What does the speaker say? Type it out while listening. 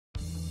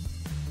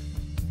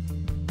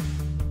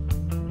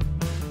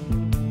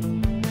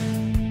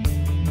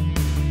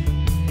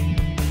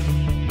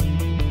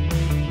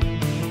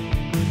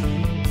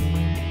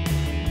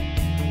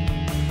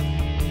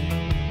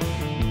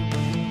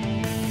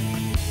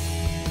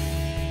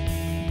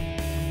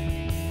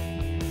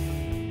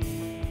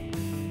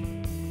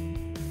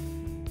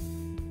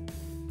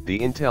The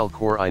Intel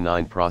Core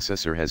i9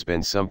 processor has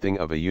been something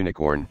of a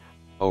unicorn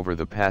over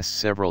the past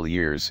several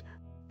years,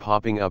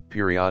 popping up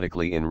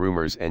periodically in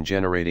rumors and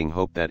generating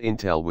hope that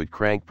Intel would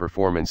crank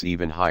performance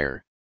even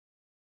higher.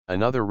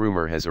 Another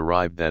rumor has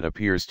arrived that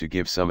appears to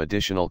give some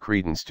additional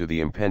credence to the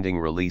impending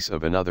release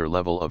of another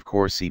level of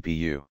Core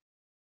CPU.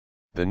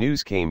 The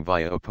news came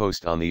via a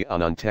post on the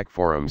AnonTech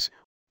forums,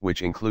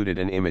 which included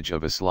an image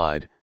of a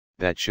slide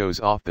that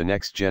shows off the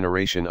next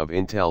generation of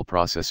Intel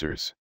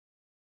processors.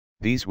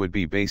 These would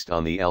be based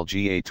on the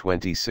LGA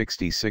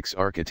 2066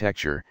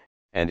 architecture,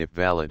 and if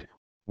valid,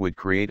 would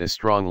create a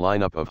strong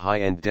lineup of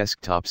high-end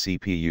desktop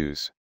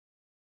CPUs.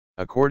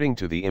 According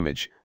to the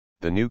image,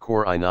 the new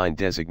Core i9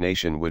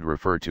 designation would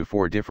refer to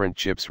 4 different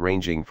chips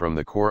ranging from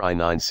the Core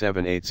i9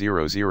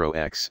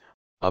 7800X,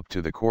 up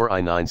to the Core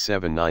i9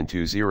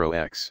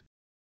 7920X.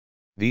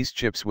 These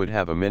chips would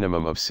have a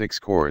minimum of 6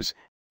 cores,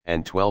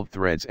 and 12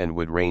 threads and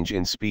would range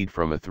in speed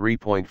from a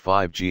 3.5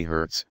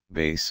 GHz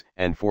base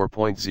and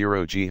 4.0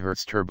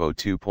 GHz turbo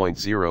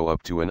 2.0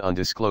 up to an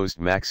undisclosed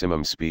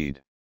maximum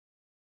speed.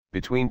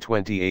 Between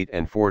 28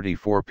 and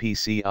 44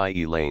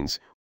 PCIe lanes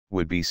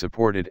would be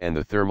supported, and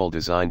the thermal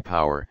design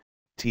power,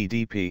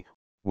 TDP,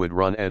 would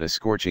run at a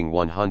scorching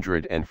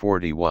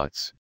 140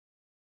 watts.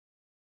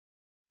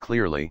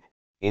 Clearly,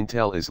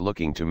 Intel is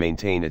looking to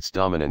maintain its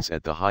dominance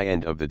at the high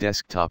end of the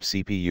desktop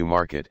CPU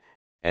market,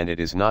 and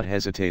it is not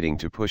hesitating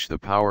to push the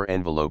power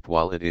envelope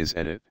while it is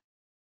at it.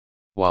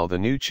 While the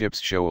new chips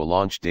show a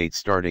launch date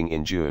starting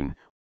in June,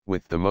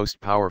 with the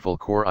most powerful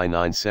Core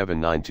i9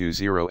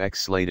 7920X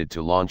slated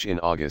to launch in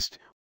August,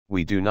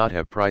 we do not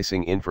have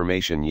pricing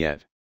information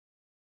yet.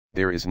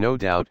 There is no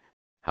doubt,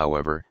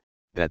 however,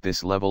 that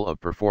this level of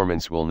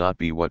performance will not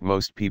be what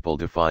most people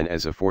define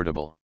as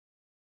affordable.